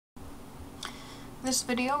This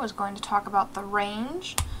video is going to talk about the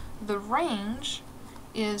range. The range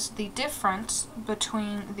is the difference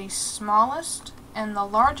between the smallest and the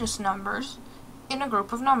largest numbers in a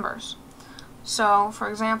group of numbers. So,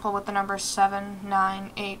 for example, with the numbers 7,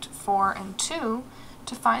 9, 8, 4, and 2,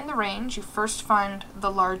 to find the range, you first find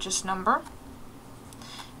the largest number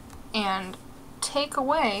and take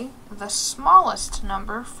away the smallest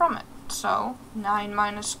number from it. So, 9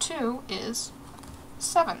 minus 2 is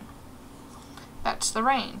 7. That's the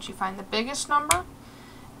range. You find the biggest number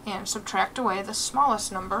and subtract away the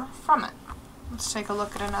smallest number from it. Let's take a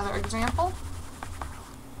look at another example.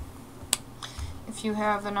 If you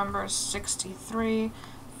have the numbers 63,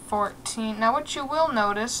 14, now what you will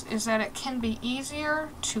notice is that it can be easier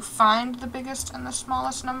to find the biggest and the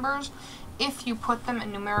smallest numbers if you put them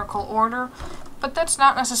in numerical order, but that's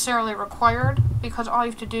not necessarily required because all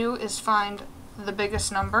you have to do is find the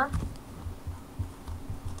biggest number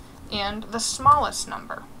and the smallest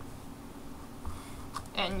number,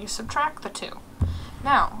 and you subtract the two.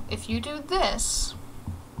 Now, if you do this,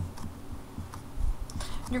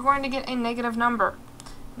 you're going to get a negative number.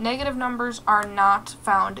 Negative numbers are not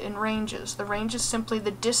found in ranges. The range is simply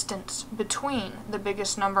the distance between the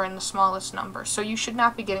biggest number and the smallest number, so you should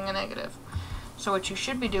not be getting a negative. So what you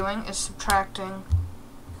should be doing is subtracting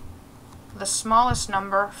the smallest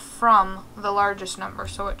number from the largest number.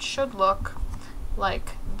 So it should look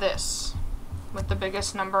like this, with the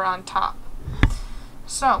biggest number on top.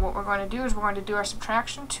 So what we're going to do is we're going to do our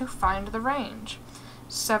subtraction to find the range.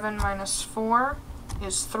 7 minus 4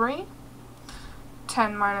 is 3.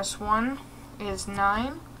 10 minus 1 is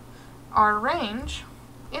 9. Our range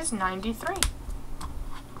is 93.